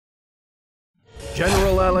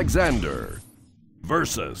General Alexander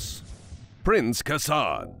versus Prince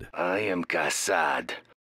Kassad. I am Kassad.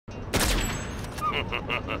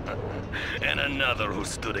 And another who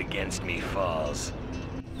stood against me falls.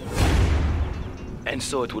 And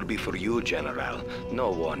so it will be for you, General.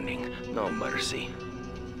 No warning, no mercy.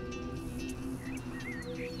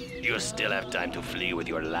 You still have time to flee with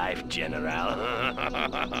your life, General.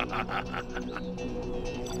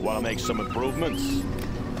 Want to make some improvements?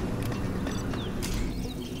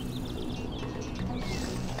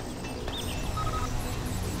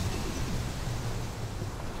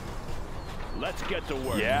 Let's get to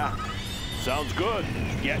work. Yeah, sounds good.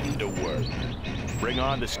 Getting to work. Bring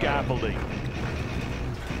on the scaffolding.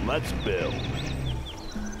 Let's build.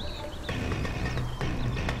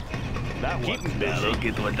 That one's busy. Look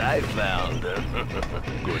at what I found.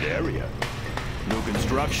 Good area. New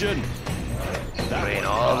construction. Train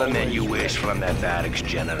all the men you wish from that barracks,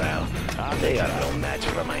 General. They are no match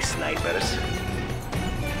for my snipers.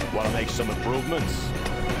 Want to make some improvements?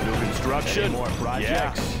 New construction. Any more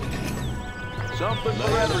projects? Yeah. Something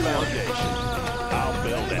for everyone. I'll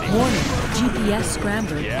build anywhere. Warning, GPS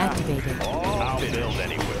scrambler activated. I'll build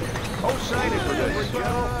anywhere. Oh, sign it for this,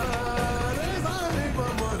 General.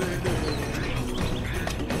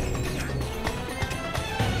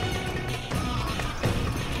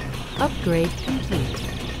 Upgrade complete.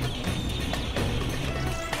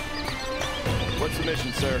 What's the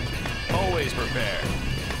mission, sir? Always prepared.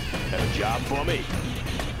 Have a job for me?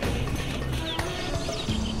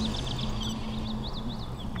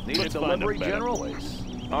 Need a delivery, General?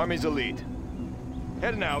 Army's elite.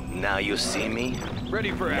 Heading out. Now you see me?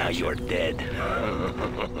 Ready for Now action. you're dead.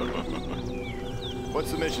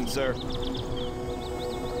 What's the mission, sir?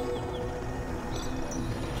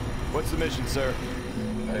 What's the mission, sir?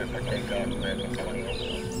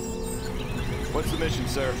 What's the mission,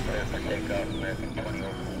 sir?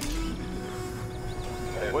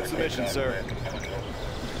 What's the mission, sir?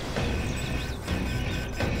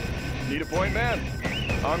 Need a point man?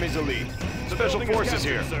 Army's elite. Special forces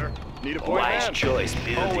here. Sir. Need a point Wise man? choice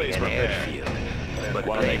building Always an prepared. airfield. But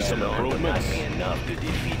Want to make some alone would not improvements? be enough to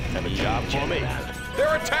defeat Have a me, job for me? General.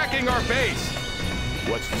 They're attacking our base!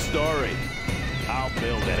 What's the story? I'll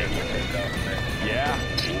build anything. Yeah?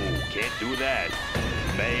 Ooh, can't do that.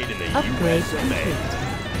 Made in the Upgrade US of A. complete.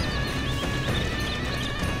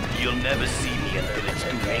 You'll never see me until it's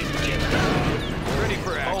too late, General. Ready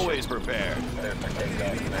for action. Always prepared.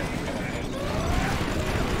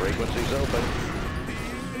 Frequency's open.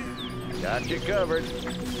 Got you covered.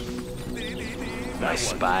 My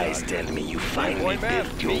spies tell me you finally Point man.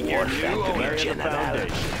 built your Meet war new factory, owner in the General.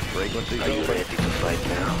 foundation. Frequency's Are you open. ready to fight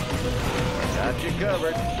now? Got you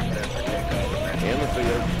covered. In the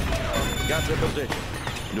field. Got the position.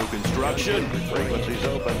 New construction. Frequency's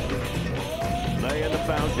open. Laying the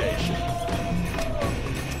foundation.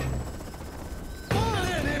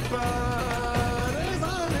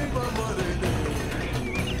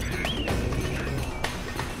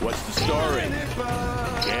 What's the story?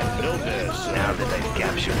 Can't build this. Now that I've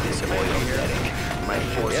captured this oil derrick, my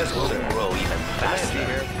forces will grow even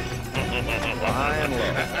faster. High and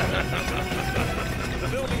low. The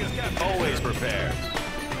building is captured. Always prepared.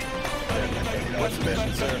 What's the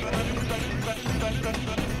mission, sir?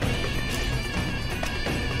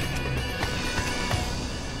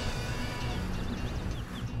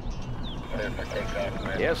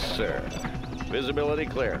 Yes, sir. Visibility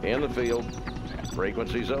clear. In the field.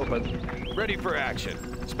 Frequency's open. Ready for action.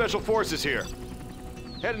 Special forces here.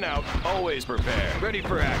 Heading out. Always prepared. Ready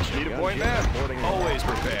for action. Need a point man? Always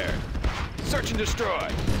prepared. Search and destroy.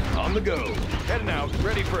 On the go. Heading out.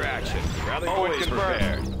 Ready for action. Always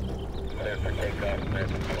prepared.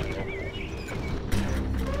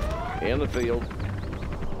 In the field.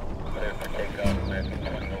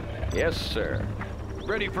 Yes, sir.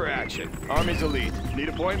 Ready for action. Army's elite. Need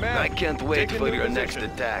a point man? I can't wait Take for into your position.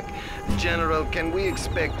 next attack. General, can we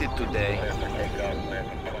expect it today?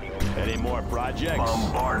 Any more projects?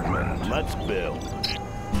 Bombardment. Let's build.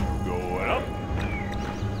 Going up.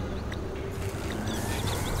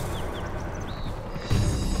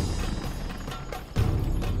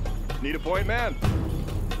 Need a point man?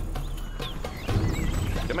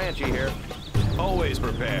 Comanche here. Always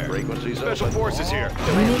prepared. Frequency's Special open. forces here.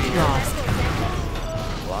 Unit lost.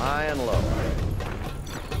 Flying low.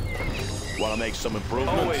 Want to make some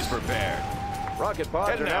improvements? Always prepared. Rocket pods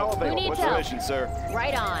Heading are now out. available. What's the mission, sir?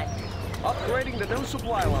 Right on. Upgrading the new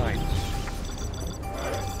supply line.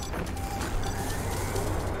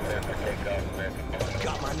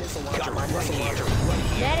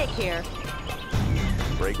 Medic here.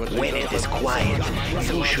 Frequency When it is quiet,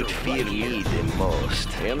 you should fear me the most.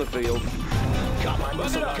 in the field.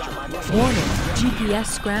 Warning, GPS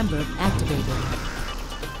scrambler activated.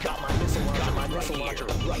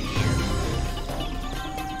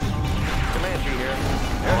 Comanche here.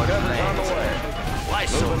 Air cover's on the way. Why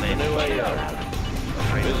so Moving many? to new AO.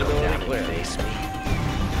 Afraid to look Visibility down clear. and face me.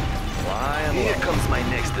 Flying Here low. comes my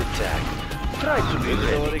next attack. Try to be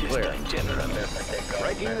Visibility ready clear. this time, General.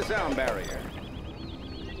 Breaking the sound barrier.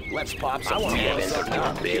 Let's pop some. We have entered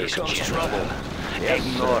your base, General.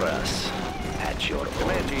 Ignore us. At your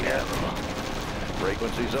Comanche own here. peril.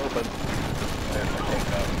 Frequency's open.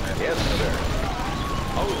 Yes, sir.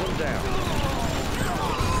 Hose them down.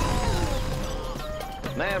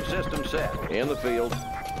 Nav system set. In the field.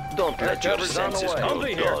 Don't Air let your cover's on the senses way. go Humvee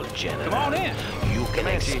here. dull, General. Come on in. You can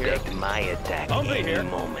Comanche here. expect my attack Humvee any here.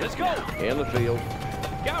 moment. Let's go. In the field.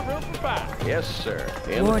 Got room for 5. Yes, sir.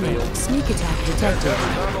 In Warning, the field. sneak attack detected.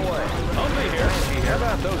 Cover's on the way. Humvee here. How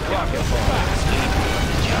about those rockets?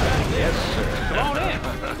 Yes, sir. Come on in.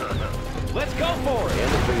 Let's go for it. In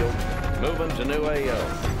the field. Moving to new AO.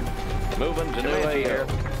 Moving to new AO.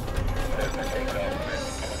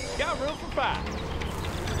 Got room for 5.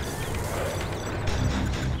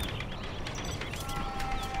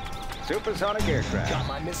 Supersonic aircraft.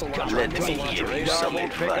 Let me give you some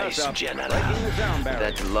advice, General.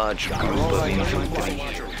 That large group of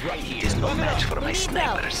infantry is no match for my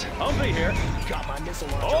snipers. Humvee here.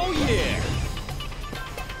 Oh, yeah.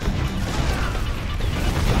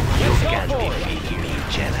 You Let's go can't for it. defeat me,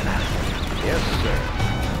 General. Yes, sir.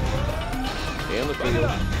 In the Bring it field.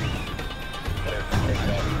 up.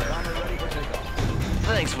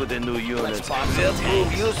 Thanks for the new units. They'll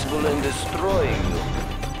prove useful in destroying you.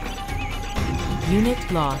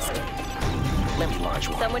 Unit lost. Let me launch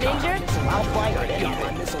one. Someone injured? I'll fire it.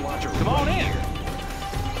 Come on in.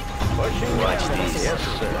 Pushing Watch down. this. Yes,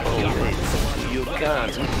 sir. Hold it. You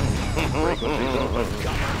can't. Frequency's open.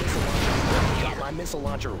 Got my missile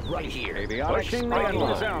launcher right here. Pushing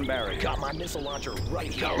the sound barrier. Got my missile launcher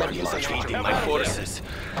right here. Let me launch between my forces.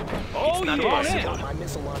 Oh, not yeah. possible. Got my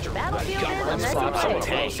missile launcher right Battlefield here. is a Let's messy pop some place.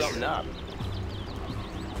 tanks. Something up.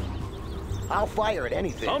 I'll fire at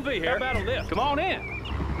anything. Humvee here. How about a lift? Come on in.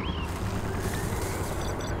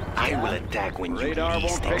 I will attack when you Radar won't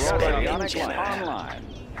least pick us expect up. it, Avionics General. online.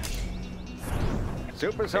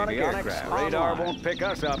 Supersonic aircraft. Radar won't pick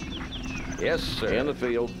us up. Yes, sir. In the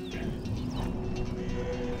field.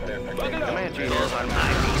 Bug it up. Comanche Those here. are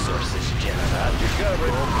my resources, General. You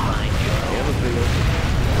covered. Go find your In own. the field.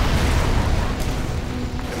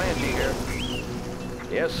 Comanche here.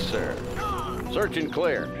 Yes, sir. Search and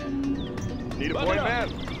clear. Need a Bug point it up.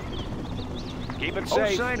 man. Keep it Oh,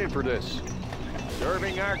 safe. signing for this.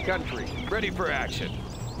 Serving our country. Ready for action.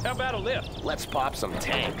 How about a lift? Let's pop some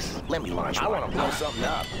tanks. Let me launch I one. want to blow something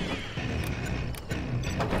up.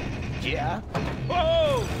 Yeah?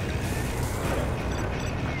 Whoa!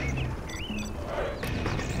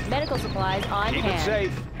 Medical supplies on Keep it hand.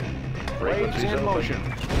 safe. Waves in motion.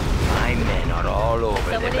 My men are all over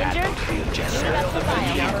Someone the injured? battlefield, Shoot General. up the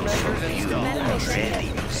fire. You are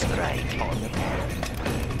ready to strike.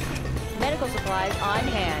 Medical supplies on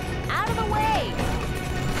hand. Out of the way!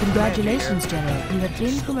 Congratulations, General. You have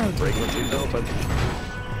been promoted. Frequency's open.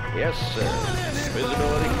 Yes, sir.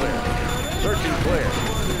 Visibility clear. Searching clear.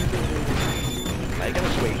 Making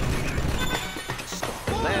a sweep.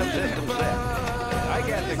 Nav system set. I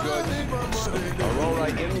got the goods. Aurora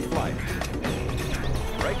in flight.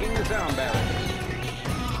 Breaking the sound barrier.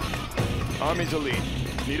 Army's elite.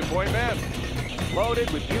 Need a point man. Loaded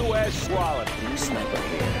with U.S. Swallow. Sniper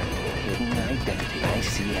here. Hidden identity. I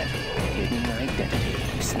see everything. Hidden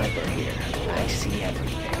identity. Sniper here. I see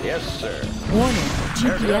everything. Yes, sir. Warning,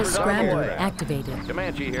 GPS cover's on the scrambler way. activated.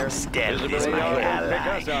 Comanche here. Stealth is Visibility my on. Pick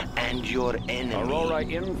us ally up. and your enemy. Aurora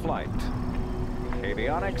in flight.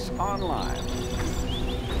 Avionics online.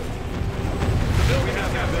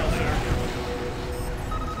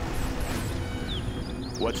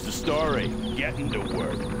 What's the story? Getting to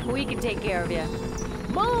work. We can take care of you.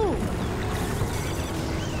 Move!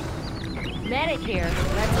 Medic here.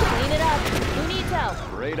 Let's clean it up. Who needs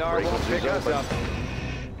help? Radar won't pick us up.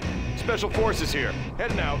 Special forces here.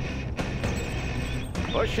 Heading out.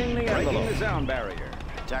 Pushing the envelope. Breaking the sound barrier.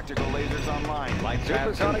 Tactical lasers online. Light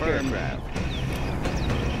supersonic aircraft.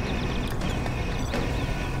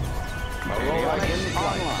 Aurora in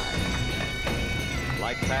flight.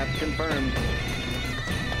 Light path confirmed.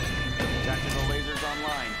 Tactical lasers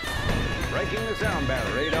online. Breaking the sound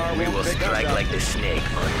barrier. Radar We won't will pick strike us up. like the snake,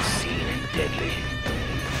 unseen and deadly.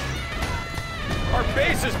 Our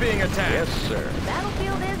base is being attacked. Yes, sir.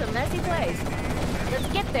 Battlefield is a messy place. Let's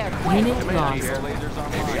get there quick. Unit lost. Lasers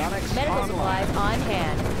online. Avionics Medical online. supplies on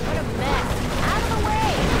hand. What a mess. Out of the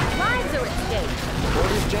way! Lives are at stake.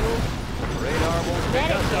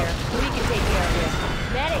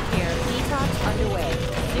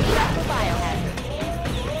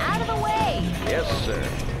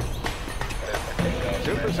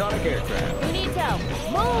 Supersonic aircraft. Who needs help?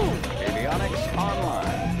 Move! Avionics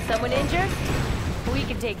online. Someone injured? We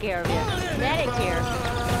can take care of you. Medic here.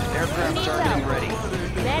 Who Aircraft needs targeting help? ready.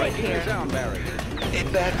 Medic Breaking the here. sound barrier. A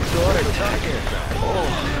backdoor attack. Oh,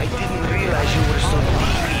 I didn't realize you were so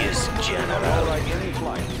devious, All General. right, in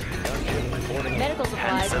flight. Gunship reporting. Medical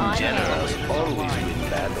supplies Handsome on generals hand. always win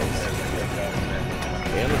battles.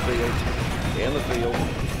 In the field. In the field.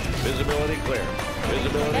 Visibility clear.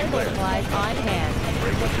 Visibility Medical clear. supplies on hand.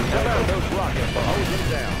 How about those rockets? Hose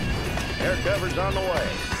them down. Air cover's on the way.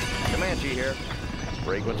 Comanche here.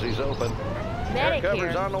 Frequencies open. Medic Air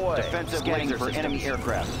cover's here. on the way. Defensive Scanning laser for systems. enemy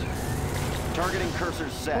aircraft. Targeting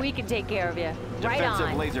cursors set. We can take care of you. Right Defensive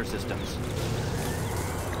on. laser systems.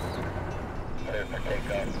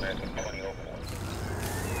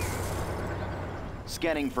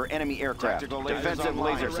 Scanning for enemy aircraft. Tactical lasers Defensive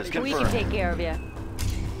online. laser system. We can Confirmed. take care of you.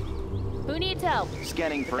 Who needs help?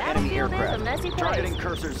 Scanning for The enemy battlefield is a aircraft. messy place. Targeting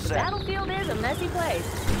cursors The set. battlefield is a messy place.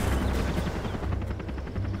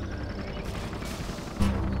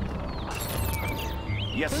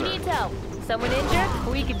 Yes, Who sir. needs help? Someone injured?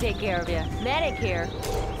 We can take care of you. Medic here.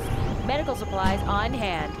 Medical supplies on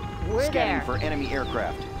hand. We're Scanning there. for enemy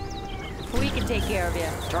aircraft. We can take care of you.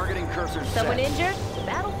 Targeting cursors Someone set. injured? The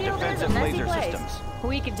battlefield is a Defensive messy laser place. systems.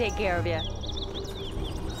 We can take care of you.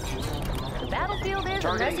 The battlefield is a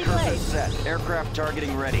Targeting messy cursors place. set. Aircraft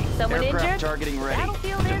targeting ready. Someone Aircraft injured? targeting ready.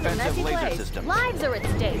 Battlefield is a Defensive messy laser place. systems. Lives are at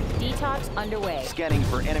stake. Detox underway. Scanning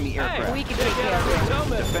for enemy aircraft. We can take care of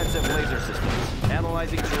you. Defensive laser systems.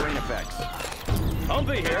 Analyzing terrain effects.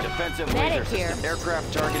 Humvee here. Defensive Medic laser here. system.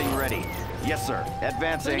 Aircraft targeting ready. Yes, sir.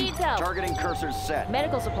 Advancing. Who needs help? Targeting cursors set.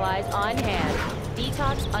 Medical supplies on hand.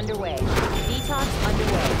 Detox underway. Detox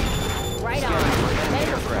underway. Right on. Scanning for enemy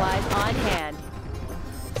Medical aircraft. supplies on hand.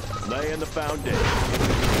 Laying the foundation.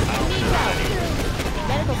 Who needs help?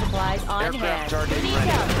 Medical supplies on Aircraft hand. Who targeting needs ready.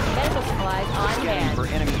 help? Medical supplies on Scanning hand. for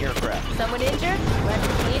enemy aircraft. Someone injured? Let's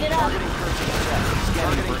clean it up. Targeting cursors set.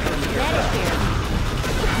 Scanning for enemy Medic aircraft. here.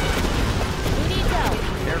 Who needs help?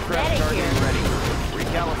 Aircraft Medic targeting here. ready.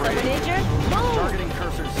 Someone Recalibrating. injured? Move! Targeting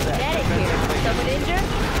cursors set. Medic Defensive here. laser Someone systems. injured?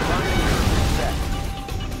 Targeting cursors set.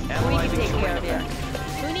 We can Analyzing take care terrain of you. effects.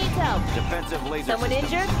 Who needs help? Defensive laser Someone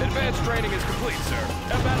systems. injured? Advanced training is complete, sir.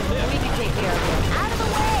 How about a We lift? can take care of you. Out of the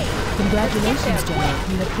way! Congratulations, General.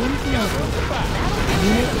 You have been promoted.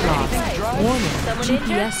 Unit lost. Warning. Someone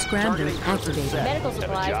GPS injured? scrambler activated. Medical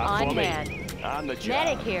supplies job on for me. hand. On the job.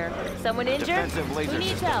 Medic here. Someone injured? Defensive laser Who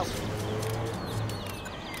needs systems. help?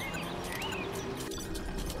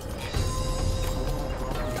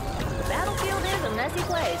 The battlefield is a messy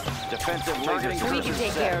place. Defensive laser We systems. can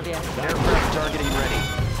take care of you. Aircraft targeting ready.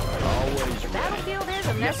 Always The battlefield is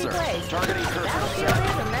a Yes, messy sir. place. Targeting The cursors battlefield set.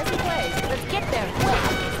 is a messy place. Let's get there quick.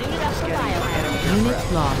 Suited up for Scanning for biohazard. enemy Unit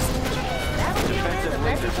aircraft. lost. Battlefield is Defensive a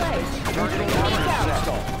messy laser place. systems. Targeting Who needs cursors help?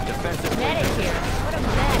 set. Defensive Medic laser here. systems. What a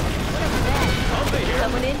mess. What a mess. Humvee here.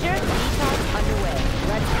 Someone injured? Detox underway.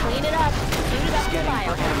 Let's clean it up. Suited up for Scanning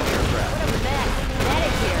for biohazard. enemy aircraft. What a mess.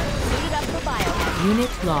 Medic here. Suited up for biohazard.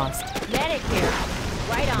 Unit lost. Medic here.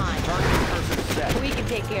 Right on. Targeting cursors set. We can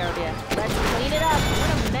take care of you. Let's clean it up.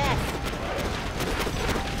 What a mess.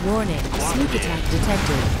 Warning. Sneak attack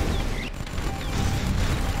detected.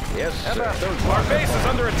 Yes, How sir. about those? Our base is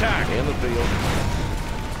under attack. In the field.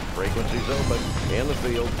 Frequencies open. In the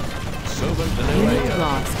field. Moving to new Unit AO.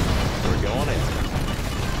 lost. We're going in.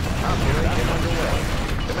 Operation underway.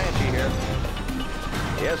 Comanche here.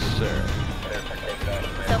 Yes, sir.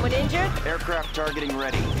 Someone injured? Aircraft targeting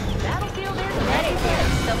ready. Battlefield is a medic here.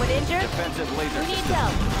 Someone injured? Defensive laser Who needs systems.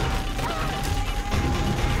 help?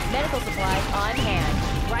 Medical supplies on hand.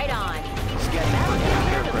 Right on. Scanning for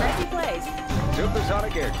enemy Battlefield is a aircraft. messy place.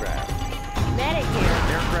 Supersonic aircraft. Medic here.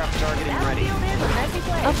 Aircraft targeting ready. Battlefield is a messy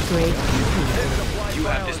place. Upgrade complete. You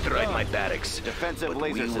have destroyed my barracks. Defensive But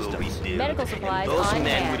laser we will systems. rebuild. Medical supplies and those on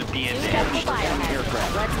men hand. will be Suited up for avenged. biohazard.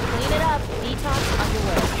 Aircraft. Let's clean it up. Detox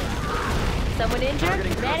underway. Someone injured?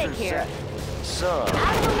 Targeting Medic cursors here. set. So, Out of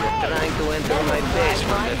the way! you're trying to enter Medical my base supplies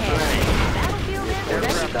from on the hand. flank. Battlefield is a messy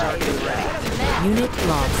Aircraft place. targeting ready. What a mess. Unit Let's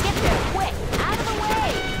lost. get there quick. Out of the way.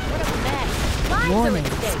 What a mess. Lives Warning,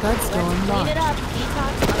 are at stake. Scud storm Let's clean it launched. up.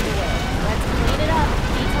 Detox underway. Let's clean it up.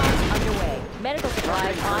 Detox underway. Medical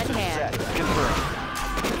supplies Targeting on cursors hand. set. Confirmed.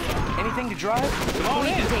 Anything to drive?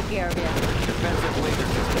 We can take care of you. Defensive laser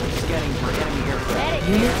systems. Scanning for enemy aircraft. Medic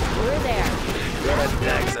Unit. here. We're there. Your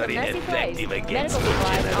attacks It's a are messy place. ineffective Medical against me,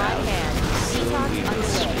 supplies General. on hand. Detox we will underway.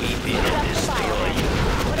 sweep in Suited and up for destroy biohazard. you.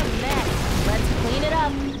 What a mess. Let's clean it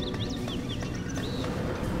up.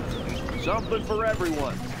 Something for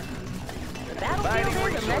everyone. The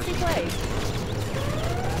battlefield is a messy place.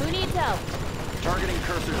 Who needs help? Targeting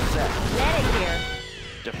cursors set. Medic here.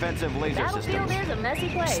 Defensive laser Battlefield systems. is a messy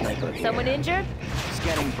place. Sniper here. Someone injured?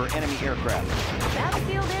 Scanning for enemy aircraft.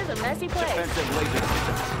 Battlefield is a messy place. Defensive laser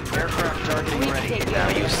systems. Aircraft targeting We can ready. take care Now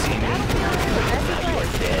of you it. see me. Battlefield is a messy Now you are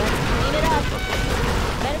place. dead. Let's clean it up.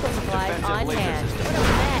 Medical supplies Defensive on laser hand. systems. What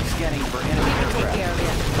a mess. Scanning for We enemy can take care aircraft. of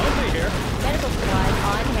you. Somebody here. Medical supplies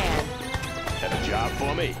on hand. Have a job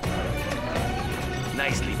for me.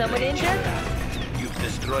 Nicely Someone played, injured? General. You've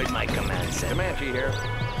destroyed my command center. Comanche here.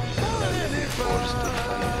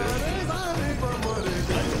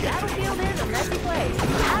 Battlefield is a messy place.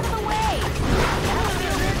 Out of the way.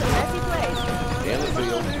 Battlefield is a messy place. In the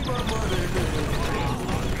field.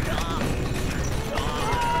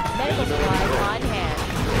 Medical supplies on hand.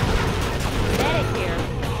 Medic here.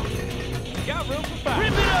 Got room for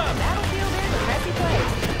five. Battlefield is a messy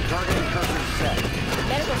place. Targeting cursor set.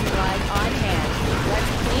 Medical supplies on hand. Let's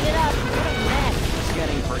clean it up. What a mess.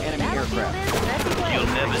 Scanning for enemy Battlefield aircraft. is a messy place.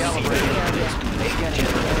 You'll never see Take me. care of you. Scanning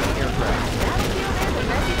for enemy aircraft. Battlefield is a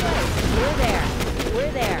messy place. We're there.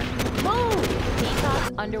 We're there. Move! Detox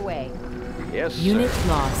underway. Yes, sir. Unit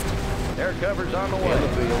lost. Air cover's on the way. In the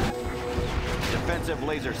field. Defensive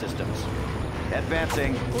laser systems.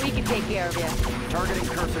 Advancing. We can take care of you. Targeting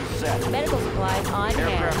cursor set. Medical supplies on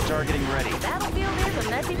Aircraft hand. targeting ready. Battlefield is a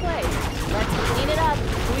messy place. Let's clean it up.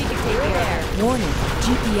 We can take care of you. Warning.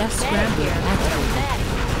 GPS Medic scrambler here. What a activated. mess.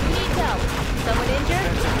 We need help. Someone injured?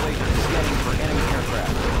 Defensive laser scanning for enemy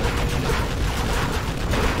aircraft.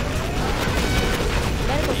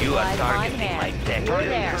 Medical You are supplies on targeting hand. my deck We're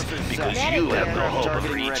there. because Medic you have here. no hope of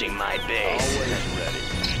Targeting reaching ready. my base. Always ready.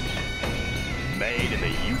 Made in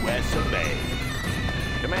the U.S. of A.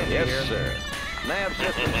 Comanche Yes, here. sir. Nav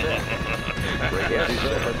system set. Frequencies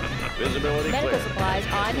open. Visibility Medical clear. supplies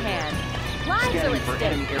on hand. Lives are Scanning at for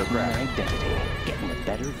stake. enemy aircraft. Getting a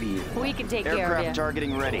better view. We can take care of Aircraft you.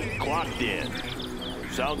 targeting ready. Clocked in.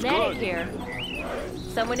 Sounds Medic good. here.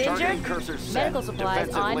 Someone Targeting injured? cursor set. Medical supplies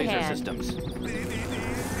Defensive on laser hand. systems.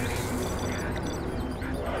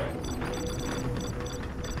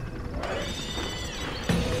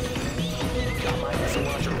 Got my missile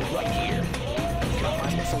launcher right here. Got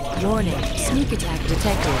my missile launcher. Warning. Sneak attack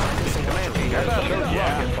detected. Comanche here. How about those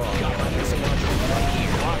rocket bombs? Got my missile launcher right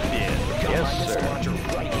here. Locked in. Got my Yes, missile sir. launcher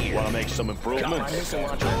right here. Want to make some Got my improvements? missile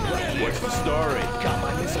launcher right here. What's the story? Got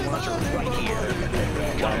my missile launcher right here.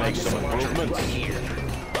 Want Got to my make some missile launcher improvements? right here.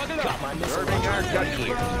 Got my missile Serving our launcher right country.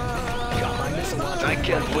 here. Got my missile launcher. I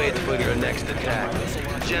can't wait for your next attack.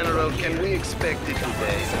 General, can we expect it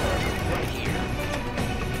today? right here.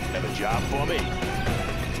 Have a job for me.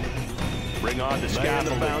 Bring on the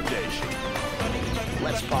scaffolding. Foundation.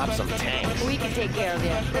 Let's pop some tanks. We can take care of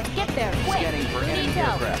you. Let's get there quick. Scanning for Who enemy needs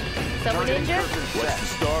help? aircraft. Someone Targeting injured? cursor What's set. the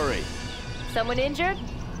story? Someone injured?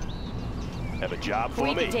 Have a job for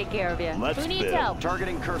We me. can take care of you. Let's Who needs build. help?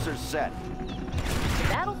 Targeting cursor set. The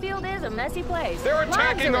battlefield is a messy place. They're Lives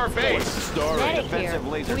attacking are our at stake. base. What's the story? Medic Defensive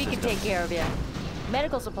here. laser We can systems. take care of you.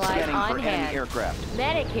 Medical supplies Scanning on for enemy hand. aircraft.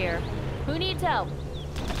 Medic here. Who needs help?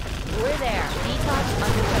 We're there. Detox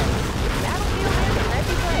underway. Battlefield is a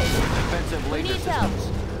messy place. Defensive Who laser needs help?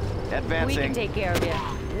 systems. We can Advancing. take care of you.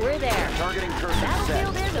 We're there. Targeting cursor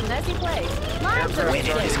Battlefield set. is a messy place. Lives are Aircraft at When it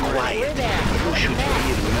is stake. quiet, We're there. you should Mess.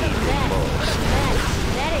 fear me the Mess. most.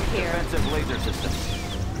 Mess. Medic here. Defensive laser systems.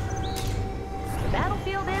 The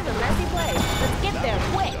battlefield is a messy place. Let's get there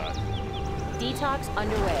quick. Detox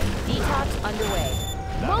underway. Detox underway.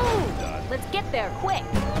 Move! Let's get there quick.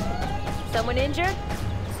 Someone injured?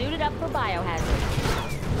 Suited up for biohazard.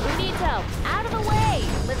 Who needs help? Out of the way!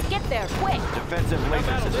 Let's get there quick. Defensive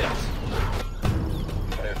laser systems.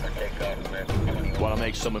 Want to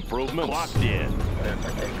make some improvements? Clocked in.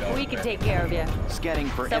 We can take care of you. Scanning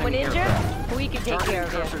for Someone enemy injured? aircraft. We can take care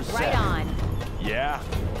of Targeting you. cursor Right set. on. Yeah.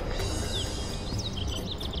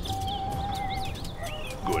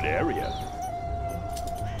 Good area.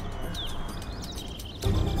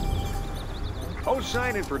 Oh,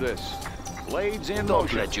 signing for this. Blades in Don't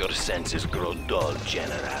motion. let your senses grow dull,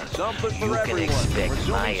 General. Something for You can everyone. expect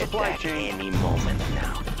Resuming my supply attack chain. any moment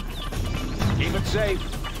now. Keep it safe.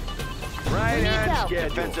 Right Who needs on help? schedule.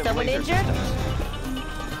 Defensive Someone laser injured? systems.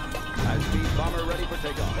 High-speed bomber ready for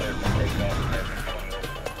takeoff.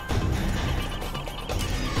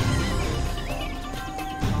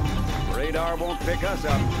 Radar won't pick us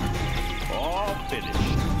up. All finished.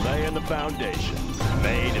 Laying the foundation.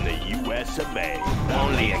 Made in the U.S. of A.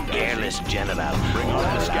 Only a careless general Bring on the won't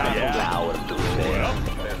allow scaffolding. power to fail. Well,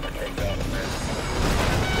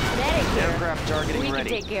 Medic here. Aircraft targeting We can ready.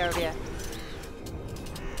 take care of you.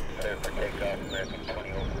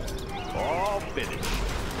 all finished.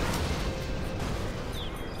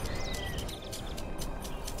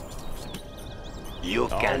 You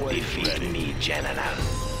can't defeat me, General.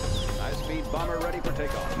 High-speed bomber ready for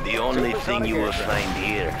takeoff. The only thing you will Supersonic find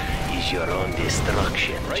here is your own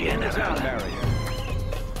destruction, Breaking the sound General. barrier.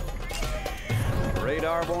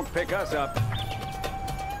 Radar won't pick us up.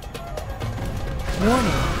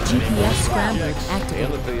 Warning, GPS scrambled In the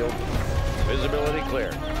activated. field. Visibility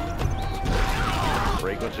clear.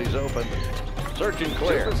 Frequencies open. Search and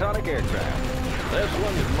clear. Supersonic aircraft. This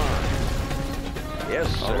one's mine. Yes,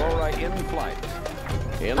 sir. Aurora in flight.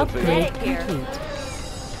 In the field. Upgrade here. complete.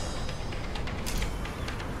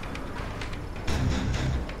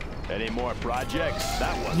 Any more projects?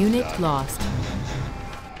 That one's Unit done. lost.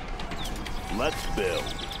 Let's build.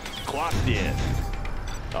 Clocked in.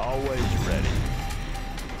 Always ready.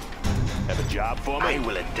 Have a job for me? I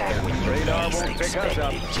will attack when you Radar least won't pick us expect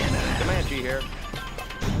up. it, General. Comanche here.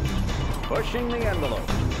 Pushing the envelope.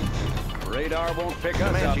 Radar won't pick us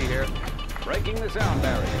up. Comanche here. Breaking the sound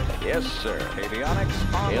barrier. Yes, sir.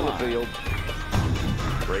 Avionics online. In the field.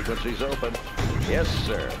 Frequencies open. Yes,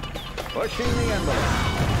 sir. Pushing the envelope.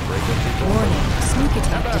 Frequencies open. Warning, sneak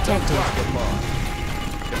attack Rocket detected. launch.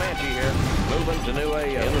 Comanche here. Moving to new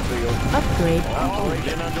AO. In the field. Upgrade complete.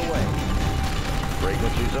 Operation underway.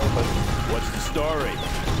 Frequencies open. What's the story?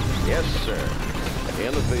 Yes, sir.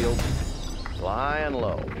 In the field. Flying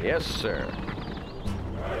low. Yes, sir.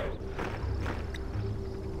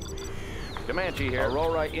 Comanche here.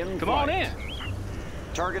 Aurora in Come on flight.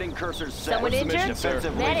 in. Targeting cursors set. Someone What's the mission, injured? sir?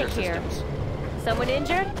 Defensive Medic laser here. systems. Someone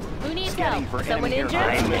injured? Who needs Scanning help? for Someone enemy injured?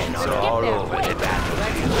 aircraft. My men Let's are get all there over quick. the battlefield.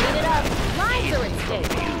 Let's clean it up. Lives are at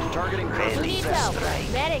stake. Targeting Who cursors needs set. help?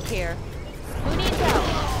 Medic here. Who needs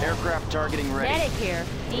help? Aircraft targeting ready. Medic here.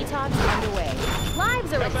 Detox underway.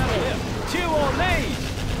 Lives are at How about stake. this? Two on me.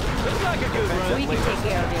 Looks like a good run. We can take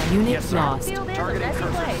care of you. Unit Yes, sir. lost. Field is a Targeting messy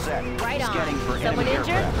cursor place. set. Right on. Scanning for Someone enemy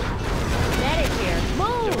injured? Medic here.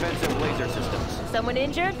 Move. Defensive laser systems. Someone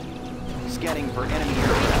injured? Scanning for enemy We can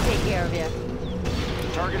aircraft. take care of you.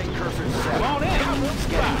 Targeting cursors set. Come on in.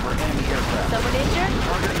 Scanning for enemy aircraft. Someone injured?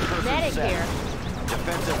 Targeting cursors Medic set. here.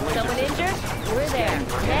 Defensive laser Someone systems. injured? We're there.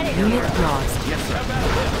 Medic Unit here. lost. Yes, How sir. about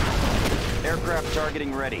this? Aircraft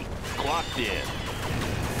targeting ready. Clocked in.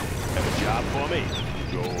 Have a job for me.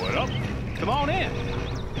 Going up. Come on in.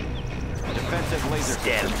 Defensive laser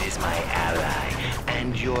systems. Stealth is my ally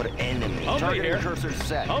and your enemy. Humvee Targeting here. cursors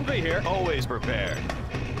set. Humvee here. Always prepared.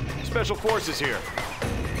 Special forces here.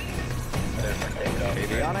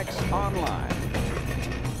 Avionics online.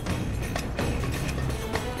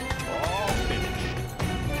 All finished.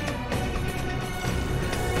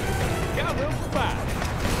 Got room for 5.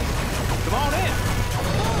 Come on in.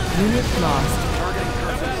 Unit lost. Targeting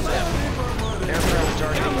cursors set. Aircraft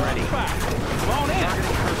targeting ready. 5. Come on in.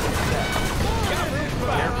 Targeting cursors set. Got room for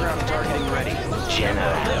 5. Aircraft targeting ready.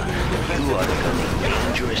 General, you are coming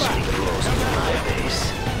dangerously close to my base.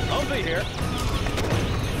 Humvee here.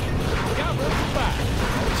 Got room for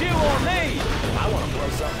 5. 2 on me. I want to blow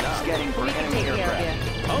something up. Scanning for We can enemy take care of aircraft.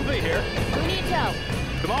 you. Humvee here. Who needs help?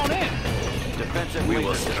 Come on in. Defensive We will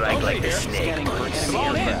laser systems. strike like the Here. snake Scanning for months. enemy Come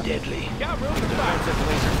on in. aircraft. Deadly. Got room for 5. Defensive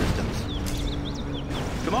laser systems.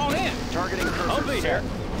 Come on in. Targeting Humvee cursors here.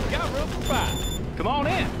 set. Got room for 5. Come on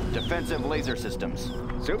in. Defensive laser systems.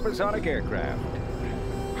 Supersonic aircraft.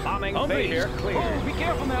 Bombing Humvee phase here. clear. Oh, be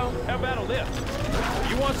careful now. How about a lift?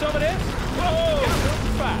 You want some of this? Whoa! Got room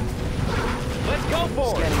for 5. Let's go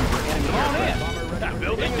for it. Scanning for enemy Come on aircraft. in. That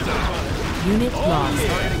building is up. Unit Oh, lost. yeah.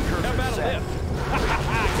 Targeting cursor How about a set. lift?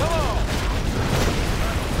 Come on.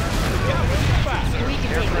 Got room for 5. We can take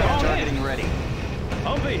care Come of on Aircraft in. targeting ready.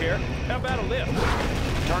 Humvee here. How about a lift?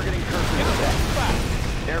 Targeting Got cursor room set. for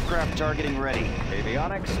 5. Aircraft targeting ready.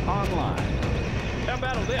 Avionics online. How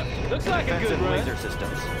about a lift? Looks like a good Defensive run. laser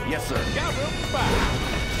systems. Yes, sir. Got room for 5.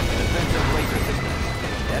 Defensive laser systems.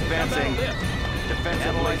 How about a Advancing. lift?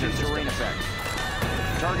 Defensive laser terrain systems. effects.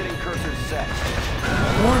 Targeting cursors set.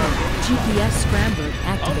 Warning, GPS scrambled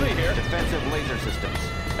Humvee activated. here. Defensive laser systems.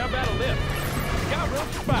 How about a lift? Got room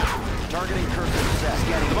for 5. Targeting cursors set.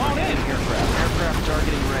 Scanning Come on for in. enemy aircraft. Aircraft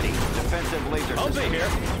targeting ready. Defensive laser Humvee systems. here.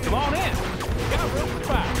 Come on in. Got room for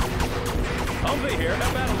 5. Humvee here.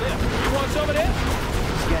 How about a lift? You want some of this?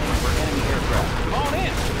 Scanning for enemy aircraft. Come on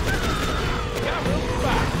in. Got room for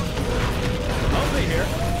 5. Humvee here.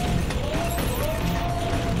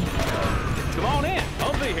 Come on in.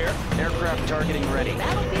 Humvee here. Aircraft targeting ready.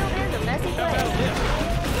 Battlefield is a messy How about a place.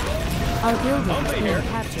 lift? Our building is Humvee being here.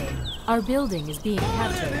 captured. Our building is being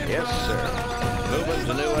captured. Yes, sir. Moving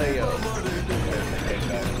to new AO.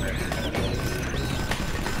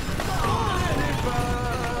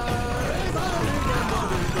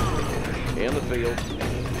 In the field.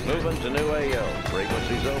 Moving to new AO.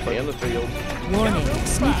 Frequencies open. In the field. Warning,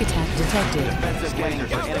 sneak attack detected. Defensive lasers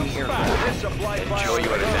for enemy aircraft. Enjoy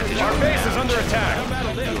your advantage. Our base is under attack.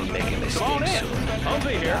 You'll make a mistake soon.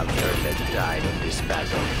 Humvee here. Now learn to die in this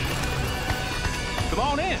battle. Come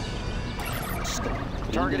on in.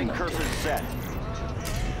 Targeting cursor set.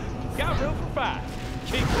 Got room for 5.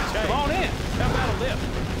 Keep the change. Come on in. How about a lift?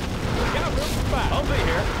 Got room for 5. Humvee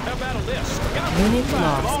here. How about a lift? Got room Unit for 5.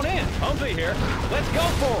 lost. Come on in. Humvee here. Let's go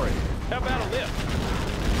for it. How about a lift?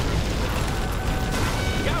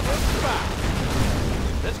 Got room for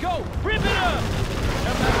 5. Let's go. Rip it up.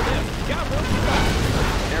 How about a lift? Got room for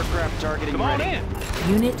 5. Aircraft targeting Come on ready.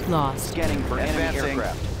 in. Unit lost. Scanning for enemy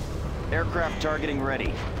aircraft. Aircraft targeting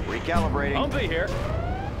ready. Recalibrating. Humvee here.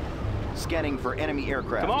 Scanning for enemy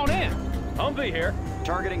aircraft. Come on in. Humvee here.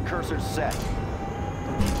 Targeting cursor set.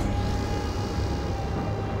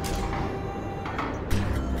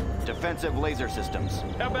 Defensive laser systems.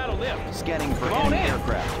 How about a lift? Scanning for Come on enemy in.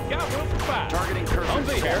 aircraft. Got room for 5. Targeting cursor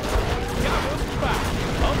Humvee set. here. Got room for 5.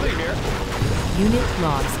 Humvee here. Unit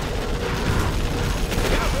lost.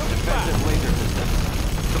 Got room for 5. Defensive laser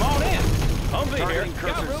systems. Come on in. Humvee here. Targeting Got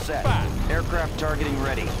cursor room for set. 5. Aircraft targeting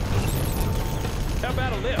ready. How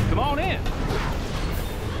about a lift? Come on in.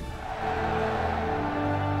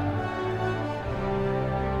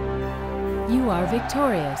 You are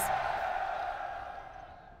victorious.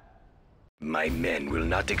 My men will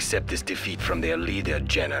not accept this defeat from their leader,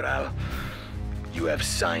 General. You have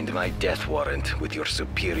signed my death warrant with your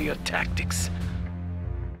superior tactics.